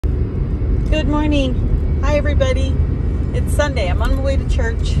Good morning. Hi, everybody. It's Sunday. I'm on my way to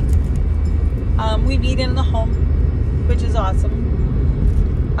church. We meet in the home, which is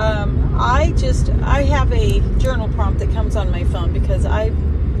awesome. I have a journal prompt that comes on my phone because I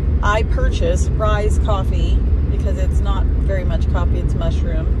purchase Rise coffee because it's not very much coffee. It's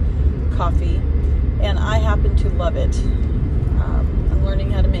mushroom coffee, and I happen to love it. I'm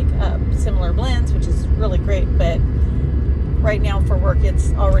learning how to make similar blends, which is really great, but right now for work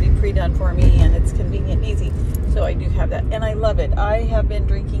it's already pre-done for me and it's convenient and easy, so I do have that and I love it. I have been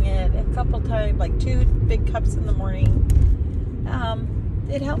drinking it a couple times, like 2 big cups in the morning.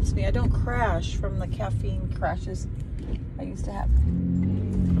 It helps me. I don't crash from the caffeine crashes I used to have.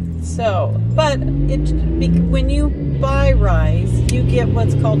 So, but when you buy Rise, you get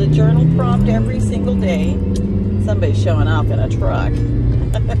what's called a journal prompt every single day. Somebody's showing off in a truck.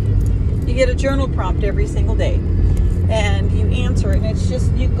 You get a journal prompt every single day, and you answer it, and it's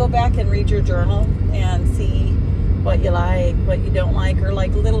just, you go back and read your journal and see what you like, what you don't like, or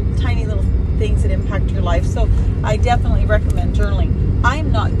like tiny little things that impact your life. So I definitely recommend journaling.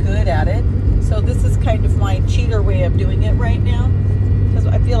 I'm not good at it, so this is kind of my cheater way of doing it right now, because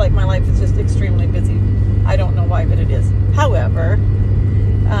I feel like my life is just extremely busy. I don't know why, but it is. However,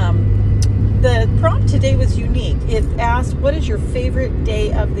 the prompt today was unique. It asked, what is your favorite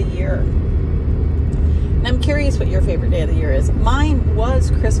day of the year? And I'm curious what your favorite day of the year is. Mine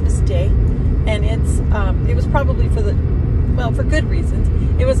was Christmas Day, and it was probably for good reasons.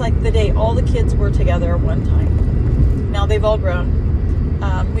 It was like the day all the kids were together at one time. Now they've all grown.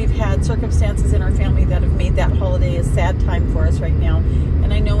 We've had circumstances in our family that have made that holiday a sad time for us right now,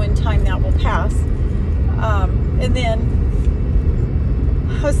 and I know in time that will pass. And then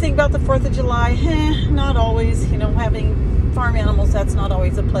I was thinking about the 4th of July. Not always, having farm animals, that's not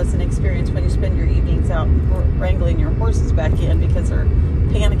always a pleasant experience when you spend your evenings out wrangling your horses back in because they're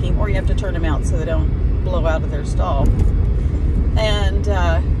panicking, or you have to turn them out so they don't blow out of their stall. And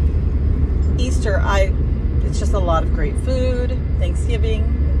Easter, it's just a lot of great food.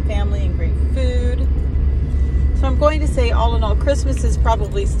 Thanksgiving, family, and great food. So I'm going to say, all in all, Christmas is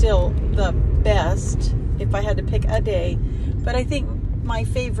probably still the best if I had to pick a day. But I think my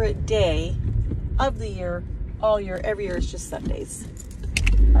favorite day of the year, every year, is just Sundays.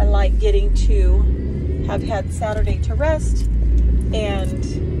 I like getting to have had Saturday to rest and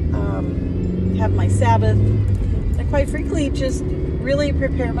have my Sabbath, and quite frankly just really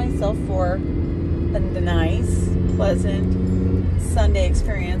prepare myself for a nice, pleasant Sunday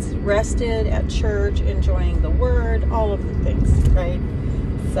experience, rested at church, enjoying the Word, all of the things, right?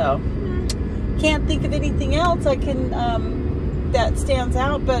 So can't think of anything else I can that stands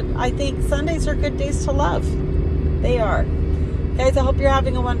out, but I think Sundays are good days to love. They are. Guys, I hope you're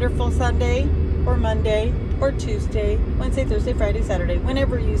having a wonderful Sunday, or Monday, or Tuesday, Wednesday, Thursday, Friday, Saturday,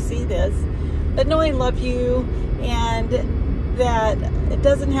 whenever you see this. But know I love you, and that it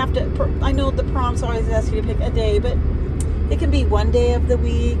doesn't have to, I know the prompts always ask you to pick a day, but it can be one day of the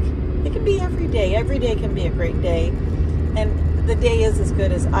week. It can be every day. Every day can be a great day. And the day is as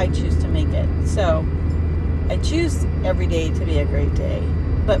good as I choose to make it. So I choose every day to be a great day,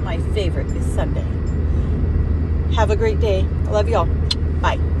 but my favorite is Sunday. Have a great day. I love you all.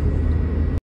 Bye.